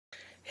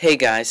Hey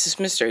guys, this is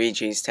Mr.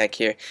 EG's Tech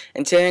here,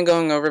 and today I'm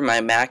going over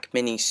my Mac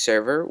Mini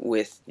server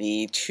with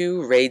the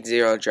two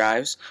RAID-0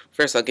 drives.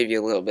 First, I'll give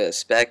you a little bit of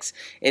specs.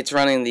 It's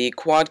running the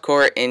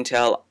quad-core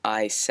Intel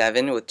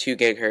i7 with 2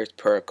 GHz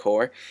per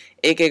core,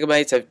 8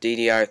 GB of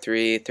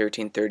DDR3,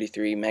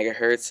 1333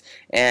 MHz,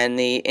 and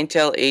the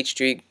Intel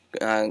H3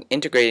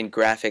 integrated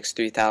graphics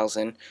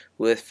 3000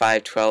 with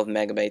 512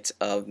 megabytes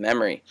of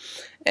memory.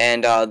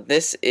 And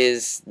this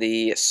is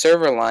the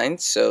server line,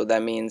 so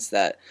that means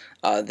that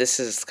this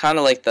is kind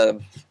of like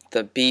the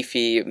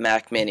beefy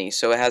Mac Mini.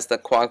 So it has the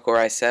quad-core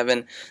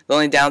i7. The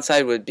only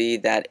downside would be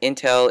that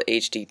Intel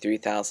HD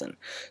 3000.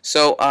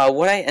 So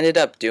what I ended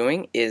up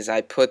doing is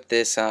I put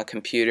this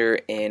computer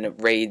in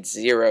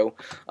RAID-0.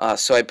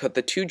 So I put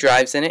the two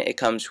drives in it. It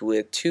comes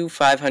with two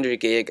 500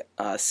 gig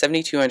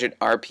 7200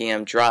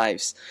 RPM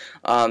drives.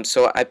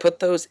 So I put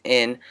those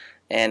in.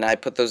 And I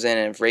put those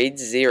in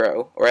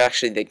RAID-0, or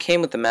actually they came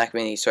with the Mac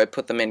Mini, so I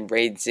put them in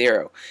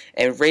RAID-0.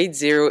 And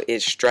RAID-0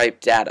 is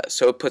striped data,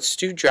 so it puts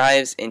two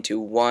drives into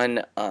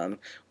one kind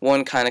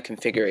of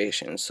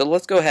configuration. So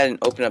let's go ahead and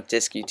open up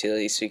Disk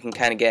Utility so you can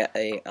kind of get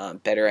a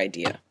better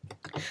idea.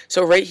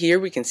 So right here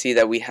we can see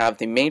that we have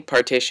the main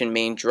partition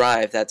main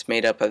drive that's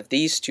made up of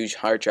these two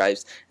hard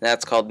drives, and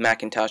that's called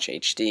Macintosh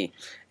HD.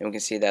 And we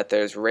can see that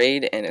there's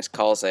RAID, and it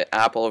calls it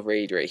Apple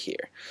RAID right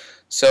here.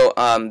 So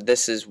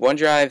this is one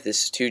drive,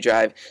 this is two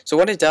drive. So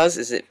what it does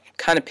is it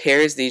kind of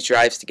pairs these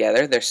drives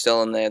together. They're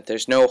still in there.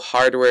 There's no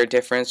hardware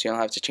difference. You don't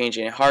have to change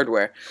any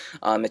hardware.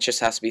 It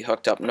just has to be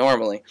hooked up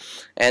normally.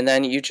 And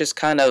then you just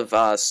kind of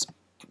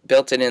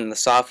built it in the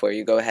software.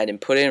 You go ahead and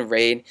put it in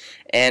RAID,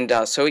 and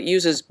so it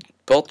uses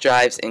both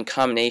drives in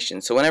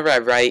combination. So whenever I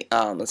write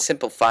a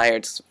simple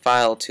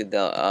file to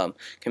the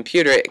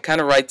computer, it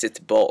kind of writes it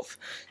to both.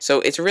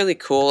 So it's really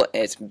cool.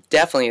 It's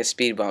definitely a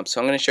speed bump.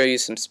 So I'm going to show you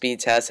some speed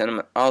tests, and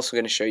I'm also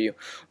going to show you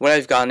what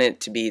I've gotten it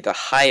to be the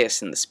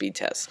highest in the speed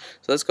test.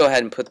 So let's go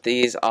ahead and put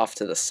these off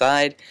to the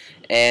side,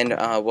 and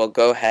we'll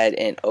go ahead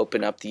and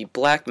open up the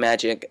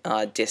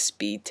Blackmagic disk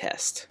speed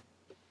test.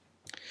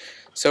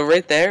 So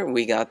right there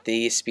we got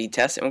the speed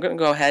test, and we're going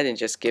to go ahead and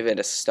just give it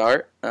a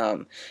start.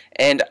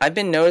 And I've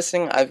been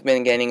noticing I've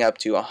been getting up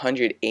to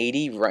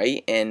 180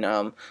 write and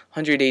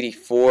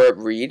 184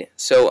 read.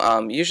 So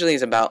usually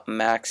it's about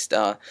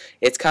maxed.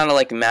 It's kind of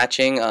like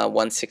matching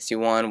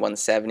 161,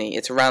 170.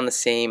 It's around the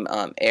same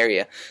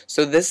area.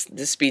 So this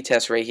speed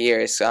test right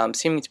here is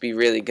seeming to be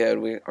really good.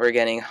 We're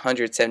getting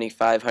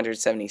 175,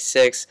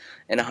 176,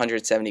 and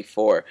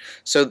 174.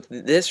 So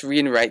this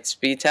read and write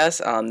speed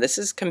test, this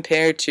is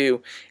compared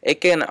to, it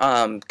can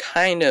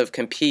kind of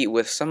compete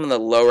with some of the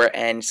lower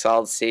end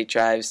solid state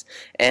drives,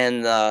 and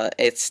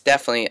it's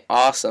definitely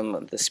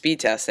awesome, the speed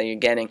test that you're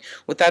getting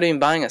without even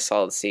buying a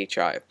solid state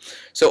drive.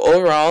 So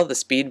overall, the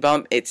speed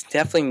bump, it's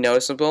definitely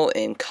noticeable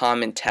in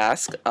common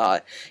tasks.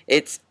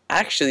 It's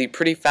actually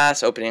pretty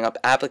fast opening up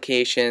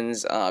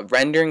applications.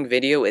 Rendering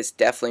video is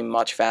definitely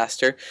much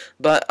faster,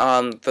 but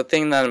the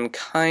thing that I'm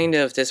kind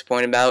of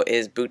disappointed about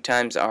is boot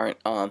times aren't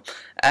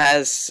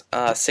as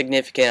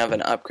significant of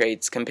an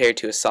upgrade compared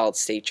to a solid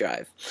state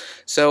drive.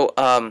 So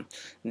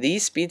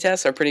these speed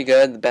tests are pretty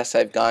good. The best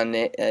I've gotten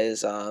it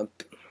is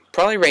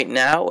probably right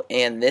now,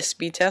 and this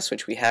speed test,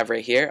 which we have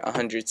right here,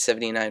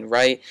 179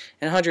 write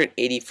and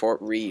 184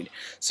 read.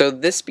 So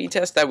this speed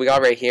test that we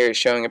got right here is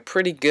showing a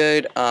pretty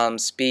good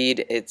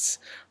speed. It's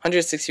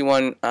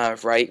 161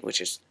 write,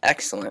 which is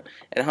excellent,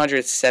 and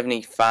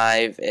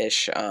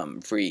 175-ish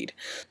read.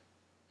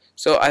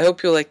 So I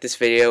hope you like this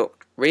video.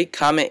 Rate,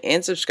 comment,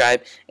 and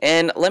subscribe,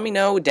 and let me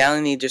know down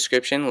in the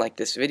description, like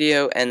this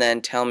video, and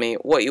then tell me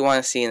what you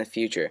want to see in the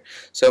future.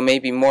 So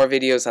maybe more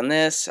videos on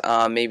this,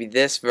 maybe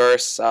this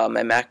versus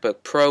my MacBook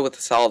Pro with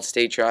a solid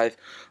state drive,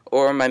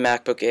 or my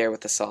MacBook Air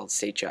with a solid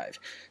state drive.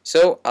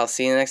 So I'll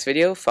see you in the next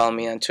video. Follow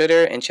me on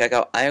Twitter, and check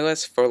out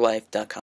iOS4Life.com.